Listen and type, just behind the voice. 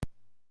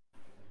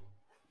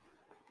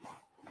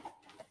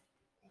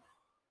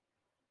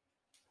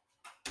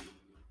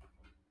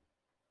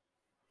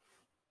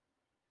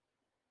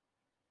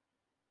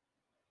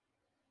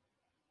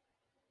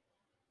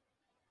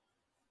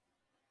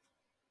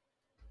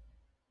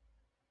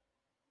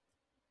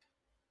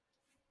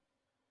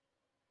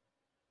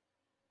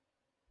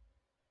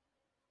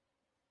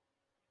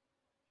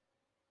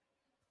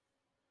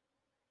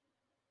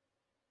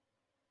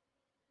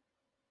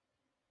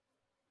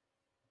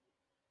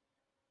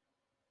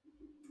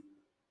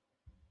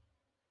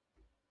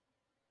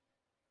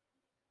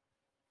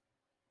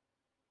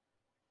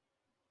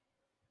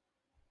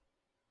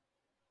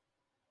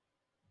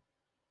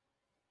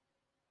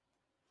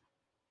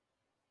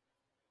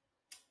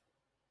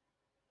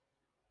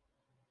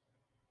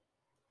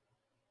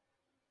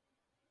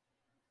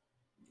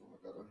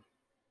Gotta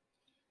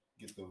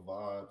get the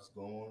vibes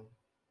going.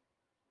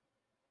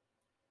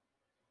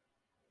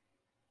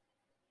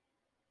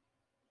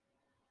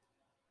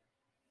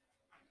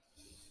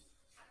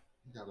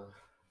 Gotta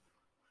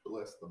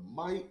bless the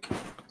mic.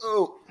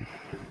 Oh,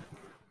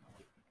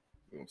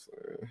 I'm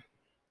sorry.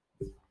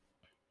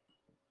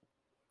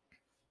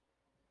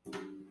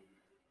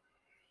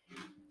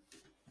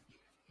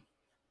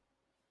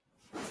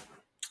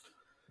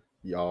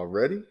 Y'all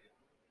ready?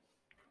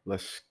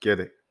 Let's get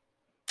it.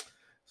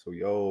 So,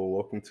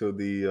 welcome to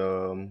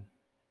the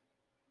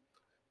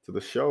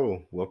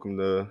show. Welcome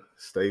to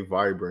Stay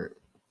Vibrant.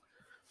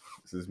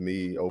 This is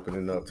me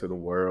opening up to the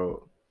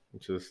world,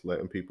 just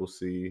letting people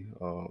see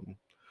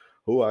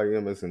who I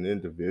am as an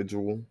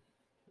individual,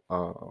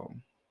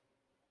 um,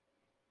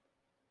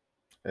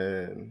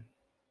 and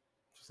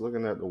just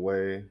looking at the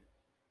way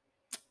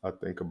I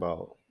think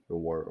about the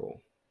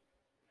world.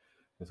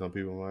 And some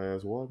people might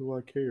ask, why do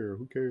I care?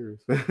 Who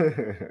cares?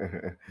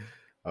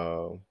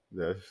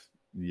 That's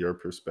your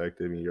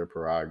perspective and your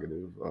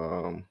prerogative.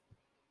 I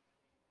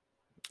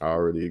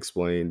already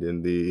explained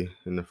in the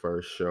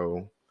first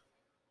show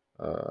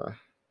uh,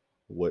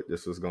 what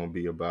this was going to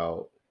be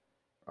about.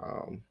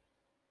 Um,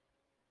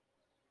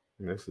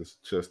 and this is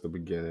just the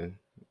beginning.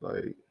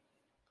 Like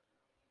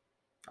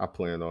I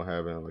plan on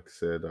having, like I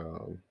said,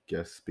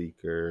 guest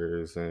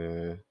speakers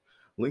and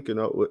linking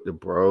up with the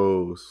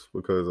bros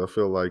because I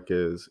feel like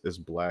as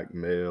black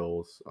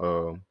males,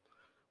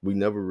 we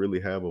never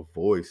really have a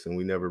voice and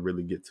we never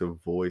really get to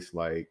voice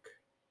like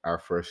our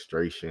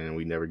frustration.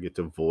 We never get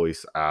to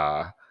voice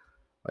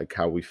like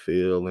how we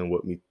feel and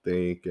what we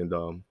think. And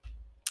I'm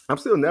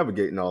still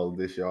navigating all of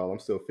this, y'all. I'm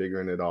still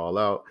figuring it all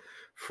out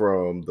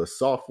from the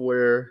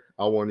software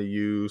I want to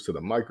use to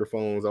the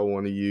microphones I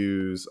want to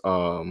use.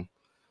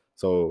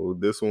 So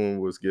this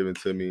one was given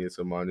to me. It's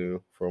a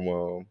Manu from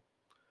one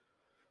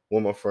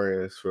of my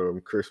friends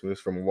from Christmas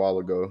from a while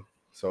ago.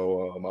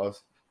 So I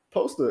was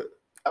posted.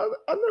 I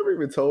never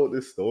even told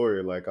this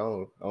story. Like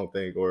I don't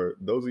think, or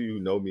those of you who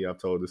know me, I've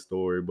told this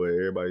story, but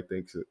everybody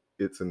thinks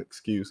it's an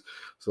excuse.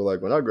 So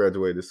like when I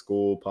graduated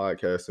school,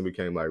 podcasting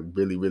became like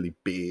really really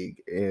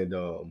big, and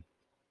a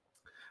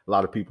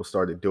lot of people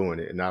started doing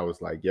it, and I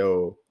was like,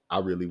 yo, I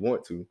really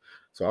want to.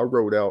 So I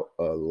wrote out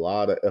a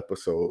lot of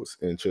episodes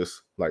and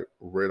just like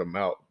wrote them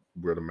out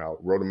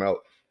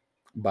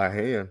by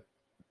hand,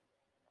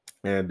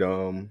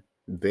 and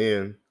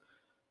then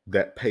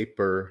that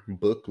paper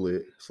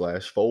booklet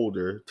slash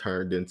folder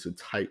turned into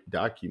typed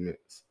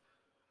documents.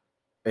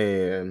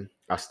 And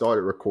I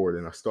started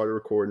recording. I started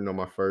recording on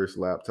my first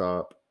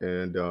laptop.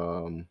 And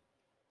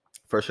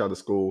fresh out of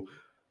school,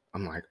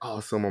 I'm like, oh,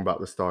 so I'm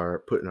about to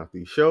start putting out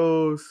these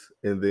shows.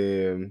 And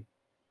then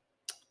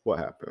what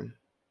happened?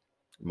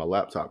 My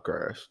laptop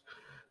crashed.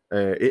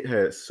 And it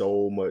had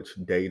so much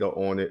data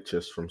on it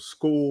just from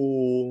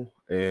school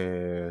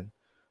and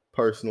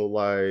personal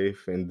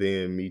life, and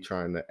then me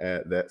trying to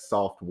add that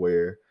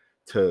software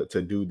to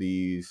do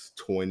these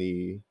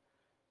 20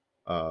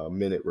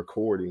 minute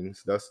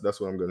recordings. That's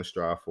what I'm going to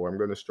strive for. I'm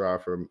going to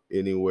strive for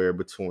anywhere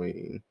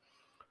between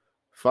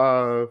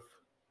 5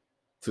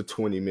 to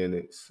 20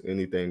 minutes.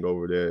 Anything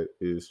over that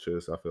is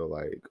just, I feel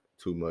like,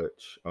 too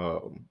much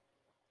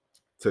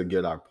to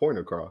get our point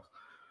across.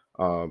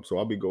 So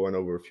I'll be going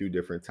over a few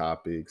different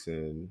topics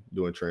and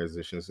doing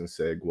transitions and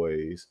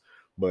segues.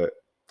 But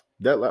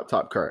that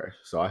laptop crashed.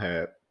 So I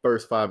had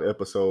first 5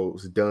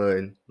 episodes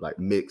done, like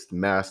mixed,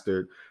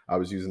 mastered. I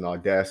was using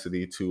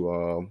Audacity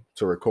to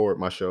record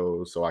my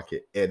shows so I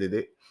could edit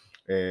it.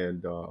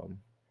 And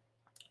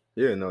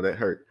yeah, no, that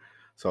hurt.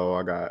 So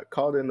I got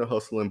caught in the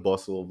hustle and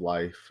bustle of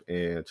life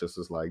and just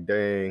was like,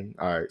 dang,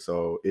 all right,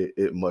 so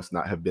it must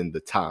not have been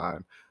the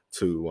time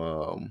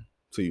to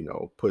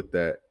put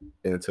that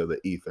into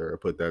the ether or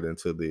put that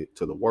into the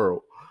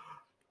world.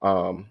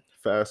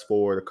 Fast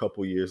forward a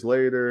couple years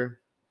later,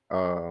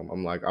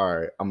 I'm like, all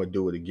right, I'm gonna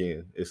do it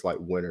again. It's like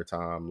winter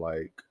time,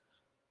 like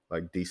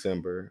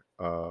December,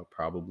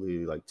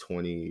 probably like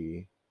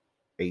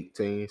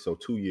 2018. So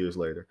 2 years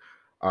later,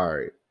 all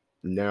right,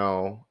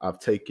 now I've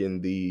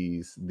taken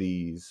these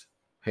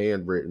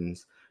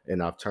handwrittens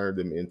and I've turned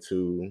them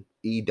into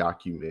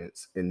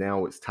e-documents, and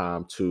now it's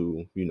time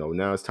to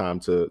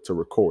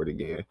record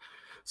again.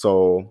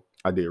 So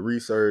I did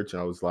research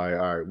and I was like,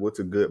 all right, what's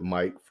a good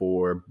mic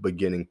for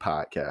beginning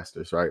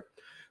podcasters, right?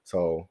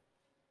 So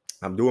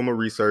I'm doing my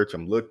research,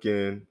 I'm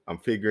looking, I'm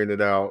figuring it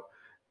out,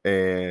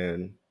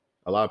 and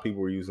a lot of people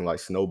were using like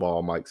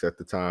snowball mics at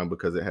the time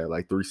because it had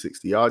like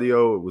 360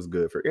 audio. It was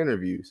good for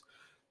interviews.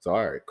 So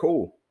all right,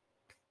 cool.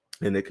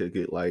 And it could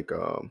get like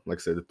I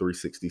said, the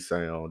 360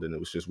 sound, and it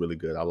was just really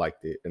good. I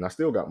liked it, and I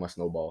still got my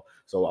snowball.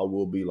 So I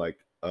will be like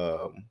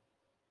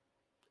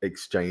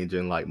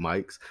exchanging like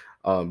mics.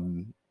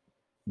 Um,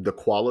 the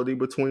quality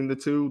between the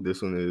two,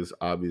 this one is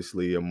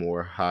obviously a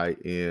more high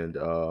end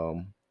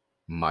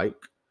mic,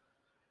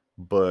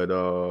 but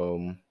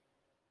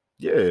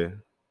yeah,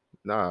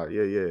 nah,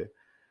 yeah.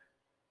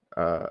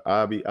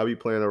 I'll be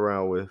playing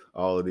around with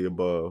all of the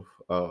above.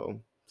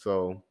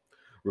 So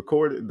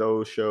recorded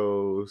those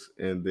shows,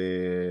 and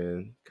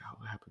then God,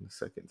 what happened the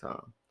second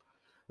time?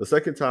 The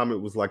second time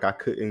it was like I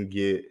couldn't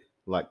get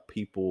like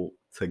people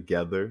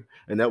together,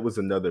 and that was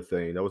another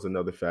thing. That was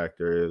another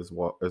factor as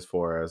well, as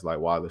far as like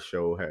why the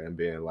show hadn't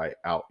been like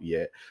out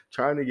yet.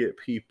 Trying to get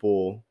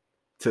people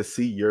to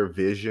see your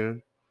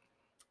vision.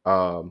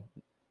 Um,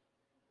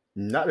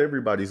 Not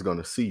everybody's going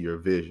to see your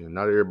vision.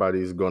 Not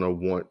everybody's going to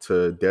want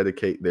to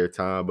dedicate their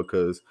time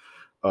because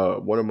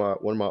one of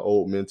my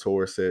old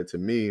mentors said to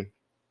me,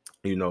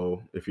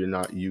 if you're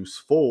not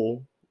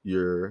useful,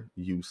 you're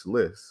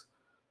useless.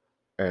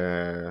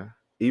 And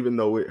even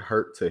though it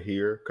hurt to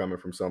hear coming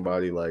from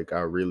somebody like I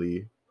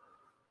really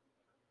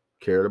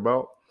cared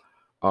about,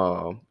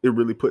 it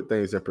really put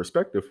things in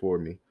perspective for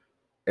me.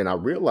 And I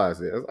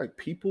realized it. It's like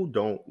people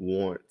don't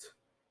want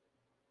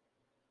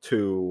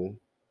to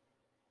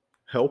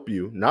help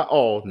you. Not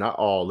all.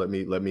 Let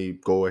me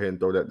go ahead and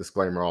throw that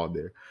disclaimer on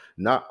there.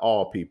 Not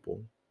all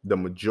people. The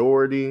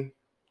majority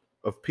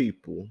of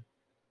people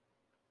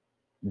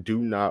do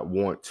not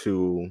want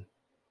to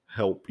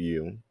help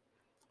you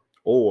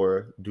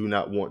or do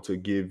not want to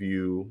give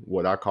you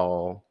what I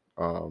call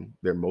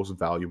their most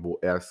valuable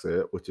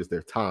asset, which is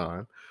their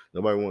time.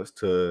 Nobody wants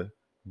to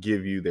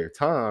give you their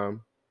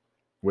time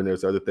when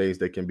there's other things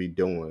they can be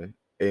doing.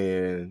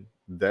 And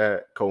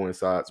that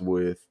coincides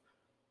with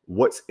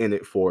what's in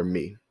it for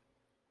me.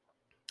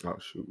 Oh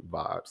shoot,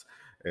 vibes.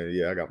 And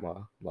yeah, I got my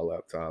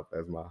laptop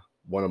as my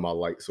one of my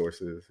light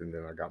sources, and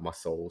then I got my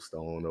soul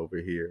stone over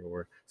here,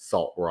 or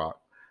salt rock.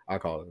 I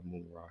call it a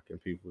moon rock,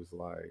 and people's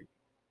like,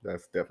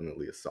 that's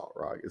definitely a salt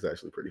rock. It's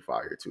actually pretty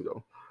fire too,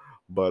 though.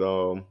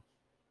 But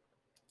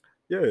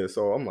yeah.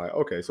 So I'm like,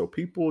 okay, so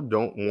people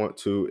don't want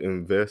to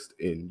invest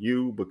in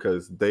you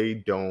because they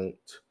don't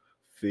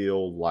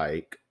feel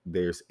like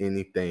there's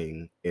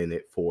anything in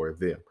it for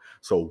them.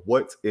 So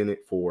what's in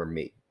it for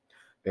me?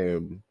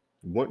 And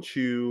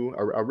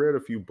I read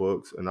a few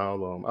books, and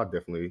I'll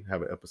definitely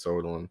have an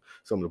episode on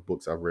some of the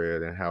books I've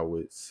read and how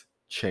it's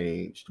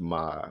changed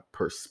my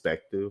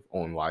perspective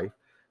on life.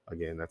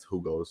 Again, that's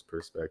Hugo's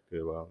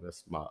perspective.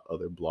 That's my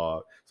other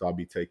blog. So I'll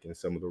be taking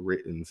some of the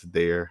writtens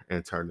there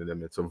and turning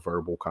them into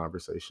verbal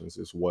conversations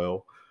as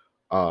well.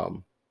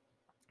 Um,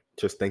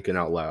 just thinking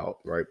out loud,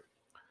 right?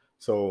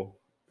 So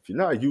if you're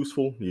not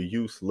useful, you're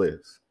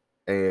useless.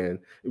 And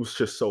it was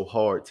just so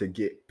hard to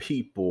get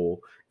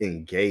people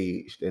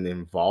engaged and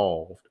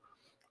involved,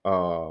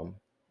 um,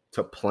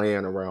 to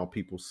plan around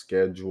people's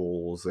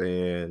schedules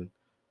and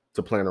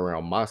to plan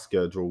around my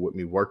schedule with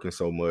me working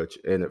so much.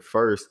 And at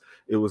first,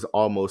 it was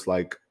almost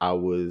like I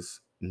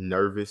was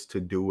nervous to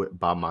do it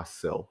by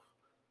myself.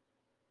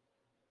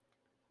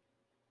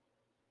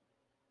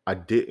 I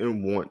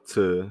didn't want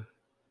to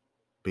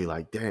be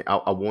like, dang,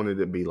 I wanted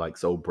it to be like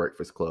so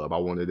Breakfast Club. I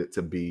wanted it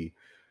to be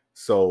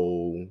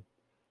so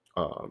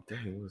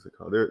dang, what's it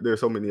called? There's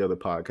so many other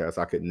podcasts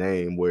I could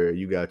name where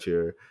you got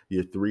your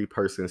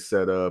 3-person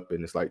setup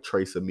and it's like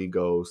Trace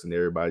Amigos and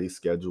everybody's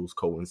schedules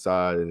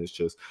coincide and it's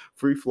just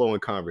free flowing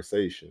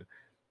conversation.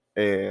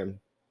 And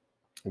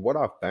what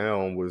I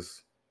found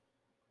was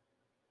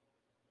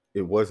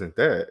it wasn't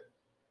that.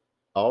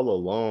 All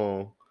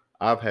along,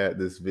 I've had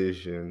this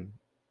vision,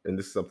 and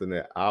this is something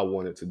that I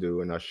wanted to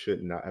do, and I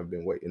should not have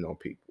been waiting on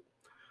people.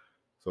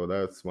 So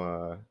that's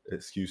my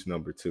excuse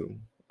number two,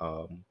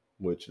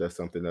 which that's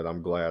something that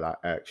I'm glad I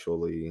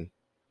actually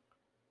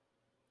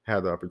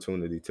had the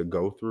opportunity to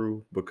go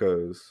through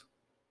because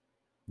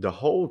the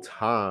whole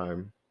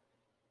time,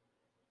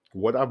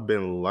 what I've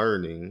been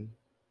learning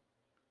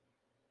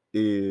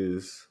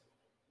is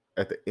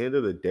at the end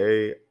of the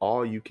day,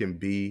 all you can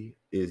be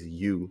is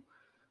you.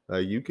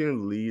 You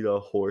can lead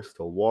a horse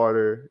to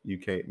water, you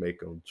can't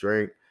make them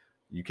drink,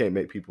 you can't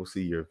make people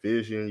see your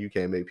vision, you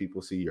can't make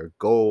people see your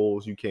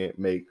goals, you can't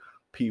make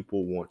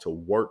people want to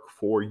work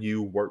for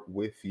you, work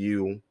with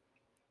you.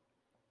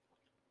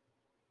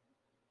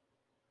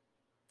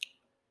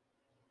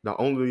 The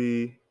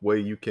only way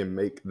you can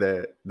make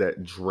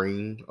that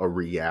dream a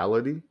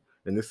reality,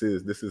 and this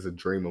is a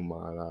dream of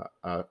mine.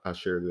 I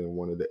shared it in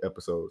one of the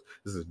episodes.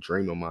 This is a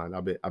dream of mine.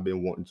 I've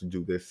been wanting to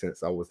do this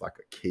since I was like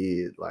a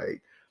kid.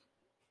 Like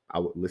I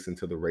would listen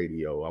to the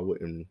radio.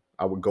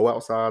 I would go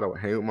outside, I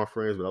would hang with my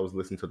friends, but I was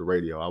listening to the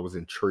radio. I was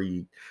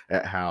intrigued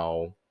at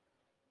how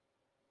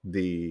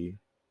the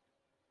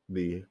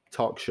the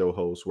talk show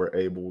hosts were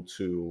able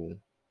to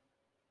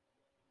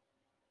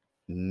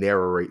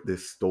narrate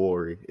this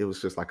story. It was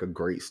just like a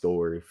great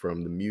story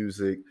from the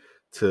music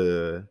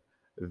to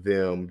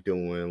them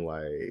doing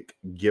like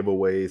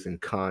giveaways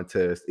and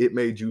contests. It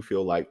made you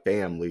feel like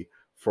family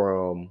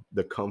from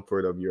the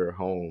comfort of your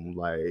home.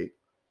 Like,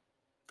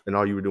 and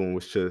all you were doing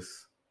was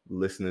just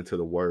listening to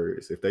the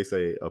words. If they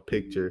say a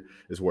picture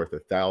is worth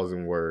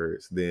 1,000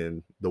 words,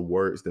 then the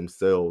words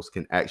themselves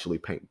can actually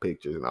paint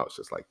pictures. And I was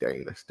just like,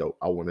 dang, that's dope.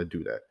 I want to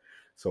do that.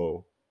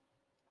 So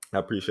I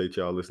appreciate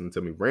y'all listening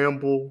to me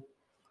ramble,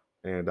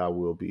 and I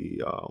will be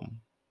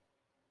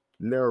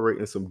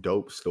narrating some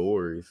dope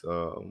stories,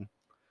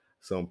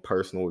 some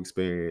personal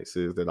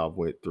experiences that I've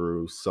went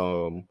through,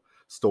 some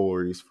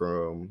stories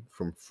from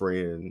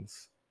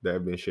friends, that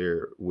have been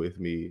shared with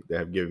me that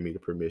have given me the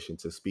permission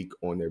to speak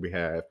on their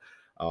behalf.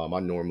 I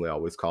normally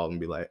always call and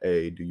be like,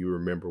 "Hey, do you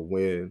remember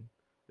when?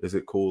 Is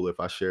it cool if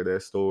I share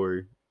that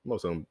story?"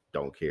 Most of them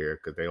don't care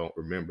because they don't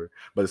remember.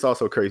 But it's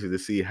also crazy to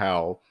see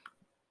how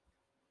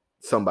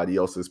somebody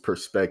else's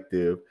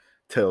perspective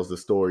tells the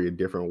story a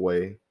different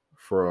way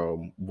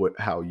from what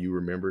how you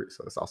remember it.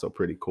 So it's also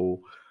pretty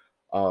cool.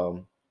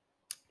 Um,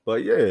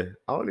 but yeah,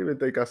 I don't even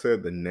think I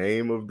said the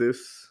name of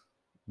this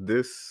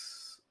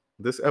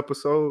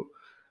episode.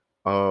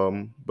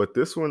 But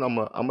this one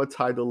I'm a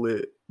title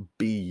it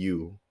 "Be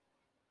You,"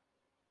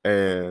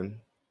 and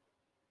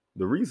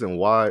the reason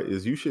why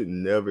is you should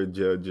never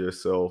judge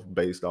yourself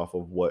based off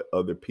of what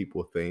other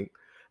people think.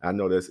 I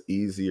know that's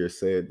easier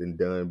said than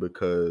done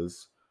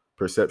because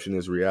perception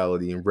is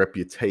reality and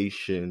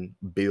reputation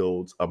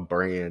builds a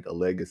brand, a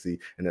legacy,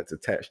 and that's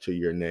attached to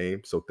your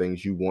name. So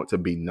things you want to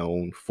be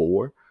known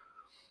for.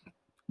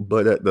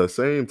 But at the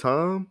same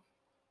time,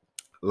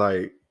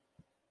 like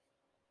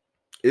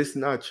it's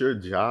not your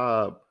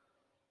job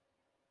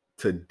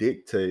to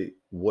dictate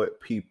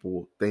what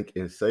people think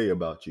and say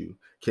about you.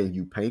 Can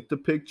you paint the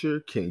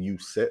picture? Can you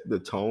set the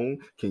tone?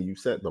 Can you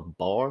set the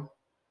bar?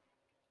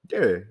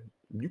 Yeah,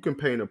 you can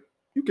paint a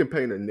you can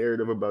paint a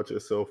narrative about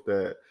yourself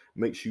that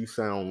makes you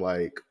sound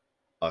like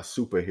a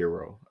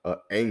superhero, an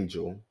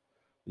angel.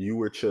 You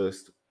were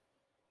just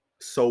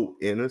so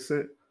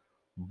innocent,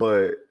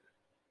 but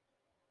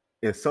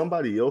in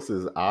somebody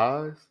else's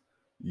eyes,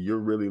 you're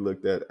really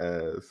looked at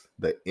as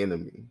the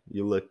enemy.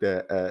 You're looked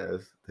at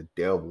as the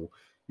devil.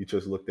 You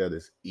just looked at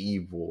as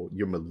evil.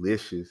 You're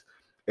malicious.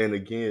 And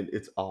again,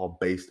 it's all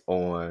based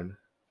on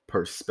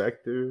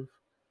perspective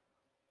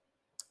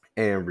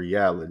and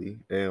reality.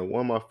 And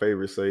one of my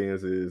favorite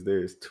sayings is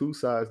there's two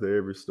sides to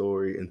every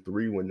story and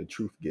three when the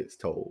truth gets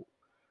told.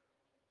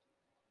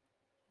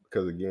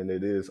 Because again,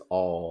 it is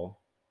all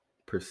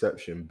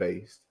perception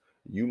based.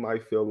 You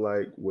might feel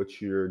like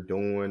what you're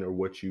doing or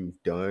what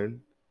you've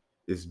done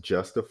is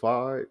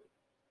justified.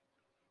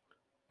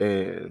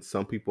 And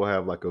some people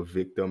have like a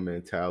victim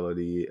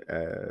mentality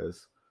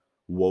as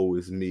woe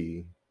is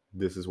me.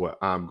 This is what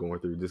I'm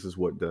going through. This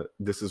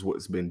is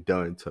what's been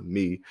done to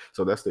me.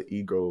 So that's the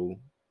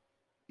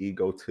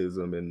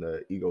egotism and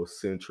the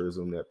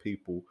egocentrism that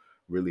people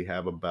really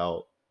have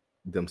about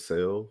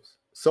themselves,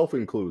 self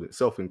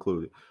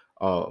included.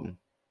 Um,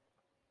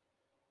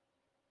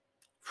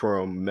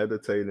 from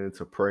meditating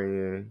to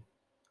praying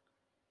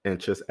and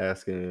just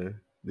asking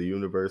the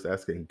universe,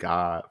 asking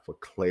God for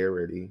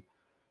clarity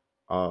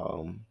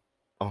um,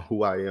 on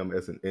who I am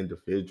as an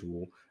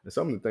individual, and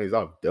some of the things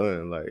I've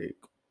done, like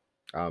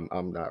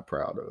I'm not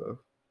proud of.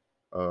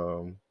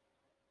 Um,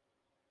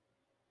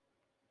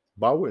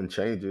 but I wouldn't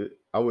change it.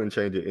 I wouldn't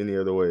change it any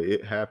other way.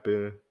 It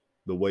happened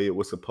the way it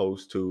was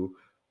supposed to.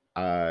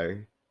 I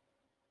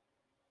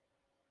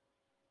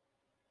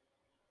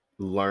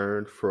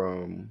learned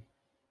from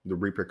the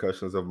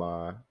repercussions of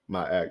my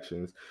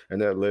actions,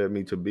 and that led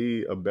me to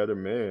be a better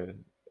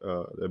man.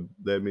 That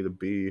led me to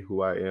be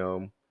who I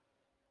am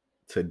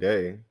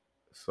today.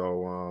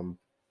 So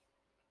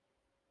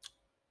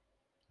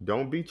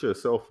don't beat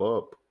yourself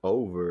up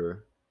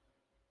over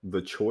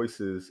the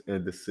choices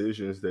and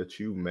decisions that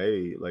you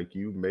made. Like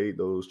you made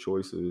those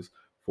choices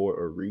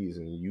for a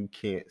reason. You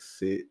can't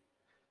sit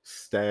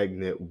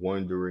stagnant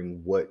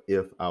wondering what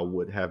if I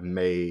would have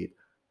made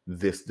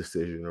this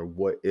decision or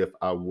what if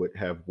I would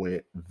have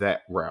went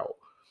that route.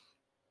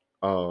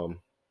 Um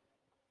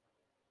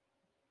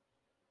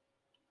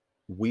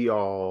we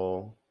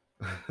all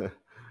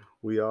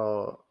we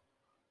all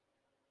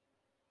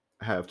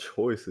have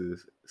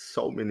choices,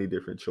 so many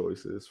different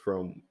choices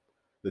from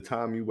the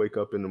time you wake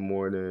up in the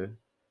morning.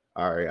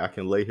 All right, I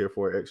can lay here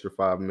for an extra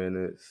 5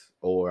 minutes,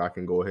 or I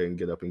can go ahead and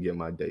get up and get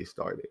my day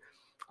started.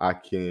 I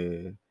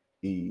can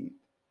eat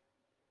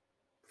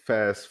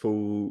fast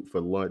food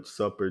for lunch,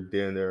 supper,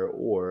 dinner,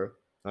 or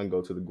I can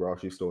go to the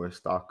grocery store and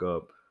stock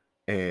up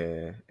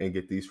and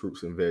get these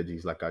fruits and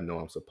veggies like I know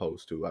I'm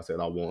supposed to. I said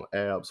I want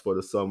abs for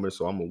the summer,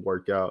 so I'm gonna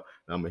work out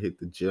and I'm gonna hit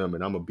the gym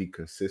and I'm gonna be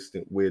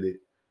consistent with it,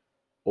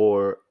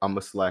 or I'm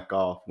gonna slack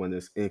off when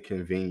it's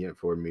inconvenient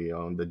for me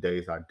on the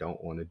days I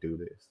don't want to do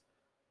this.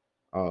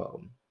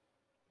 Um,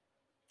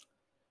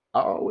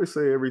 I always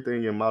say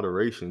everything in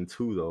moderation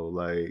too, though.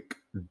 Like,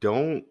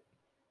 don't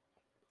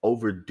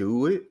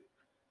overdo it.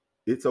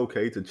 It's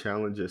okay to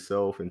challenge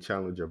yourself and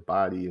challenge your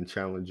body and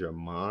challenge your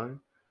mind,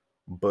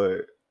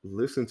 but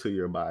listen to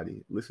your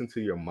body, listen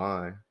to your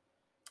mind,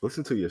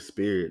 listen to your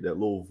spirit, that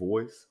little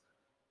voice,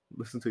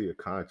 listen to your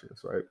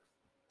conscience, right?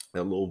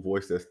 That little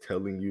voice that's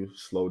telling you,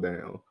 slow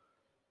down,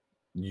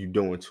 you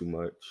doing too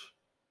much.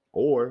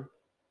 Or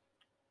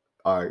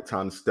all right,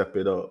 time to step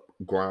it up,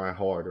 grind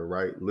harder,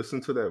 right? Listen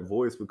to that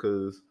voice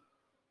because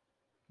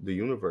the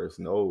universe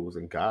knows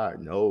and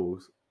God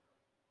knows,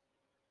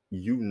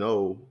 you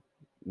know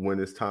when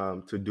it's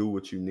time to do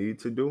what you need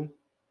to do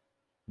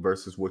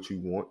versus what you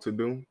want to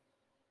do.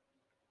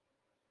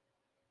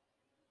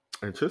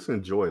 And just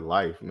enjoy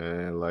life,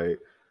 man. Like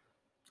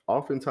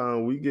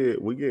Oftentimes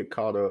we get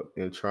caught up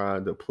in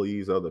trying to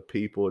please other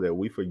people that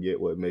we forget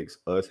what makes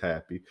us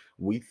happy.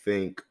 We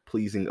think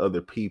pleasing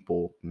other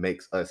people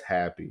makes us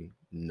happy.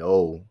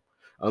 No.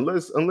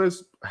 Unless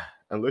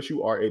unless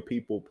you are a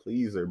people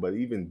pleaser, but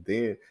even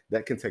then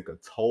that can take a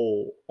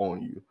toll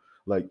on you.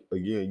 Like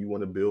again, you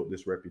want to build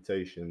this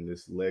reputation,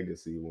 this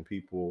legacy. When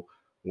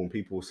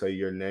people say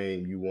your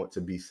name, you want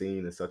to be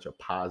seen in such a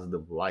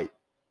positive light.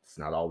 It's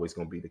not always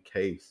going to be the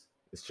case.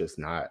 It's just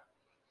not.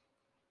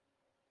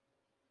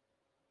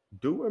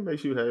 Do what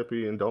makes you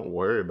happy and don't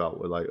worry about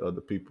what like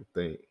other people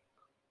think.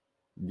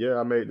 Yeah,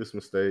 I made this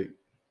mistake.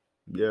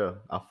 Yeah,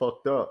 I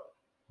fucked up.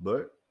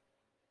 But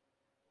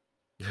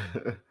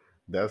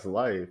that's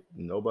life.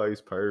 Nobody's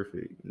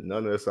perfect.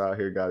 None of us out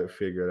here got it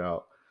figured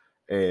out.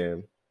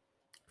 And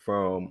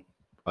from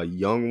a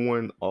young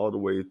one all the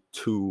way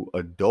to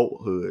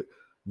adulthood,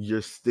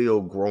 you're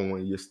still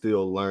growing, you're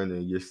still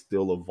learning, you're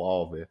still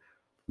evolving.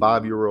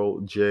 5 year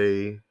old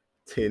Jay,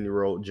 10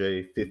 year old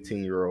Jay,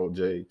 15-year old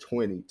Jay,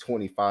 20,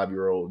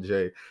 25-year old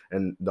Jay.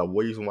 And the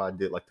reason why I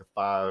did like the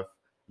 5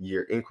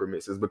 year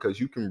increments is because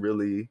you can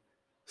really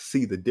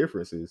see the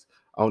differences.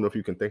 I don't know if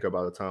you can think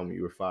about a time when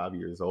you were 5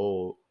 years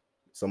old.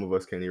 Some of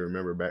us can't even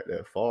remember back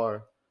that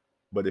far.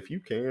 But if you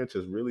can,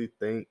 just really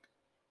think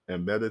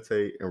and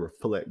meditate and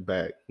reflect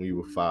back when you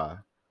were 5.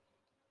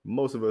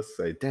 Most of us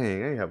say,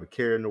 dang, I ain't have a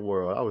care in the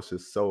world. I was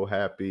just so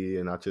happy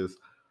and I just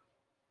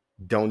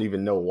don't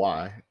even know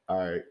why. All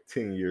right,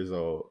 10 years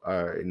old.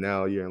 All right,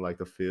 now you're in like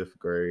the fifth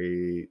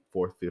grade,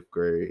 fourth, fifth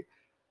grade.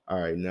 All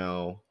right,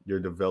 now you're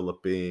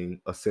developing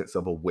a sense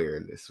of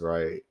awareness,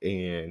 right?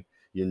 And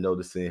you're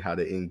noticing how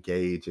to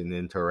engage and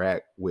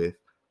interact with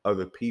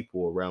other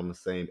people around the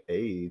same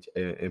age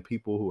and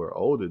people who are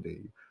older than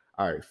you.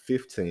 All right,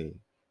 15.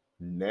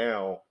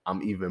 Now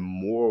I'm even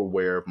more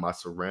aware of my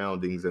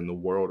surroundings and the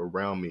world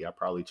around me. I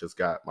probably just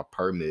got my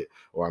permit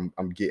or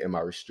I'm getting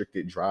my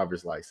restricted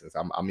driver's license.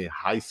 I'm in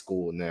high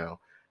school now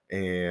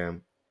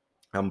and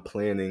I'm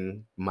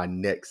planning my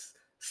next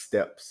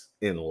steps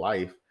in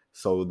life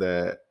so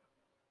that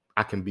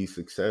I can be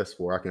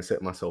successful. I can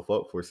set myself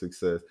up for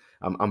success.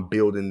 I'm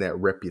building that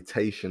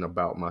reputation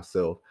about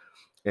myself.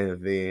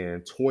 And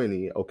then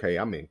 20, okay,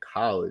 I'm in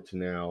college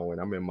now and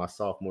I'm in my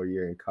sophomore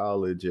year in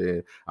college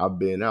and I've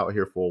been out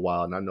here for a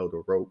while and I know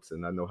the ropes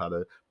and I know how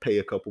to pay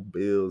a couple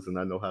bills and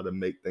I know how to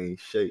make things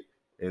shake.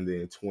 And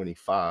then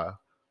 25,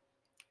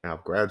 and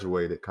I've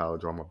graduated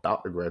college or I'm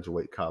about to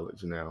graduate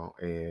college now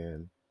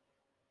and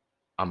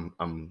I'm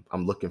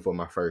looking for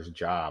my first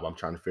job. I'm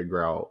trying to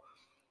figure out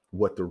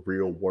what the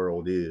real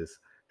world is.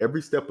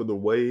 Every step of the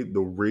way, the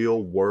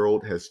real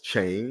world has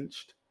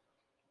changed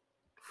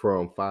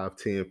from 5,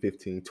 10,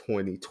 15,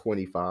 20,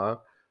 25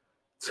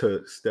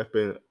 to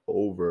stepping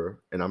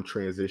over and I'm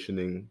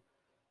transitioning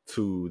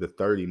to the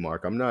 30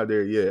 mark. I'm not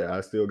there yet.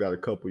 I still got a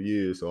couple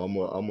years, so I'm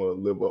gonna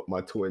live up my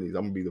 20s.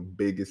 I'm gonna be the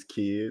biggest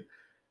kid.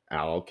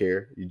 I don't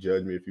care. You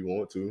judge me if you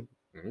want to.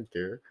 I don't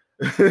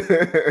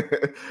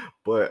care.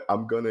 But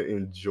I'm gonna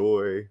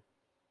enjoy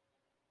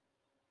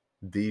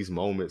these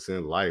moments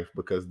in life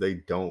because they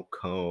don't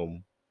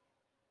come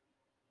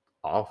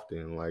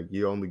often. Like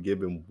you're only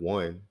given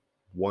one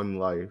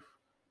life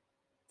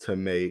to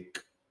make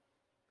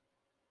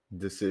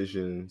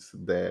decisions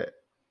that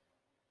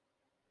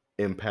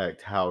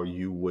impact how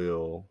you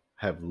will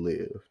have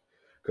lived.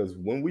 Because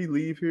when we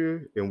leave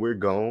here and we're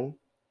gone,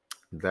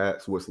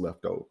 that's what's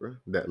left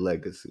over. That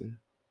legacy,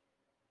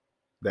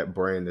 that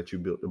brand that you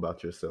built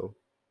about yourself.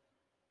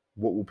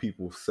 What will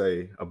people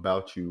say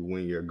about you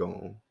when you're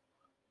gone?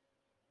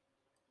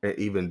 And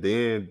even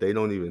then, they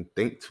don't even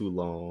think too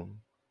long.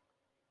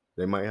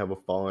 They might have a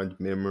fond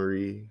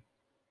memory,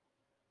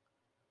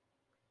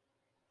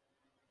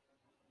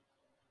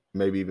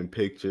 maybe even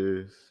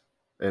pictures,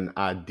 an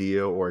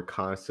idea or a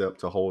concept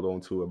to hold on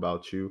to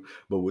about you.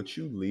 But what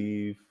you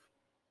leave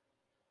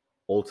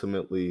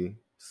ultimately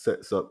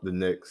sets up the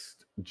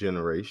next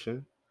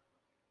generation.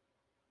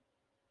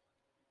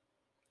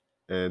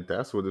 And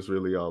that's what it's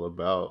really all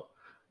about.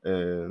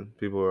 And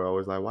people are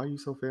always like, why are you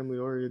so family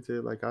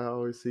oriented? Like I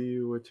always see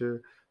you with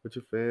your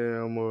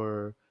fam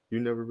or you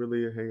never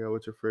really hang out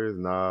with your friends.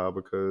 Nah,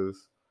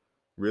 because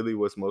really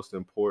what's most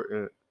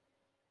important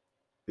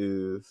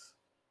is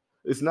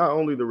it's not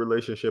only the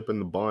relationship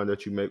and the bond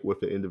that you make with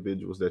the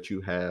individuals that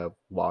you have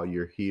while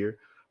you're here,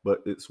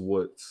 but it's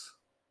what's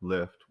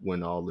left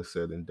when all is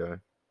said and done.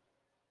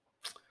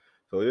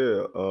 So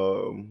yeah,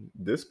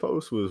 this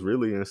post was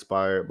really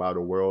inspired by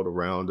the world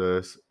around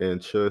us and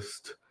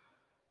just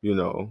you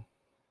know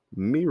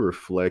me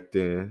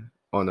reflecting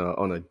on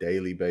a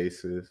daily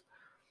basis.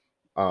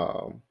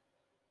 Um,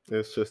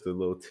 it's just a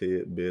little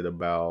tidbit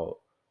about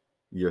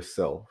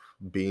yourself,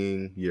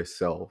 being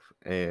yourself,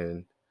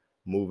 and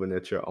moving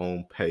at your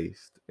own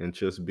pace, and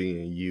just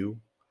being you.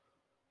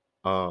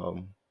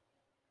 Um,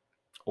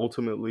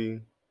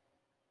 ultimately,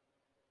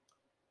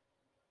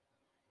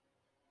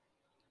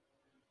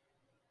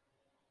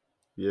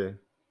 yeah,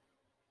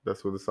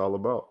 that's what it's all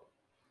about.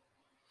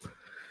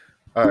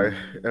 All right,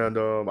 and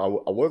I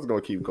was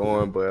gonna keep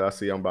going, but I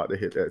see I'm about to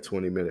hit that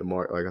 20-minute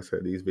mark. Like I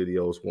said, these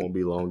videos won't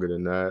be longer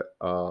than that.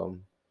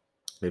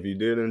 If you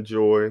did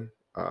enjoy,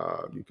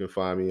 you can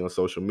find me on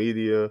social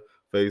media,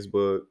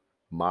 Facebook,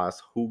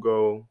 Mas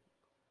Hugo,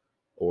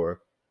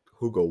 or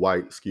Hugo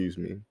White, excuse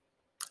me.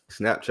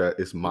 Snapchat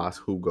is Mas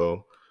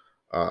Hugo.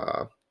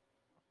 Uh,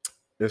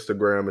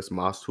 Instagram is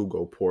Mas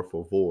Hugo Por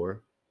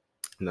Favor,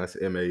 and that's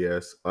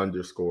MAS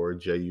underscore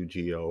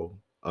JUGO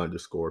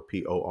underscore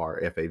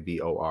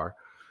PORFAVOR.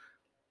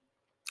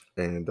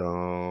 And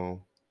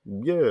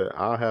yeah,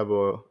 I have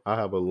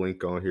a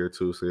link on here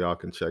too, so y'all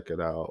can check it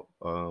out,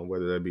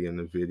 whether that be in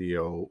the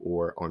video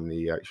or on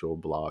the actual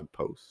blog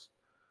post.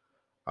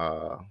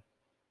 Uh,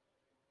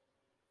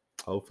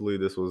 Hopefully,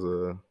 this was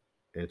a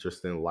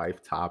interesting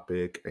life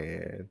topic,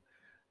 and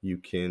you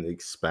can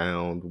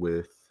expound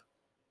with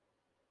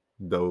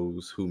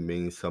those who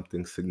mean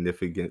something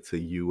significant to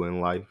you in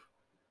life.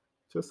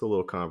 Just a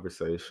little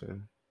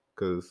conversation,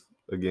 because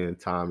again,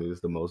 time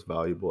is the most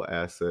valuable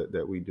asset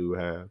that we do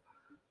have,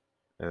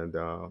 and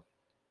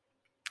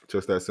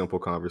just that simple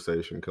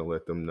conversation can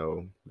let them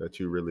know that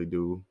you really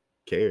do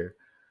care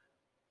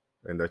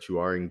and that you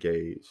are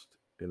engaged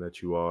and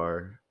that you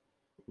are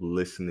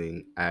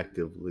listening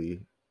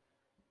actively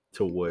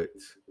to what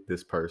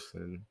this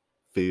person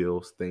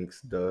feels,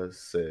 thinks, does,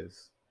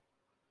 says.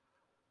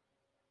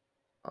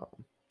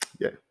 Um,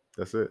 yeah,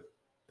 that's it.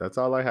 That's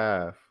all I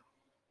have.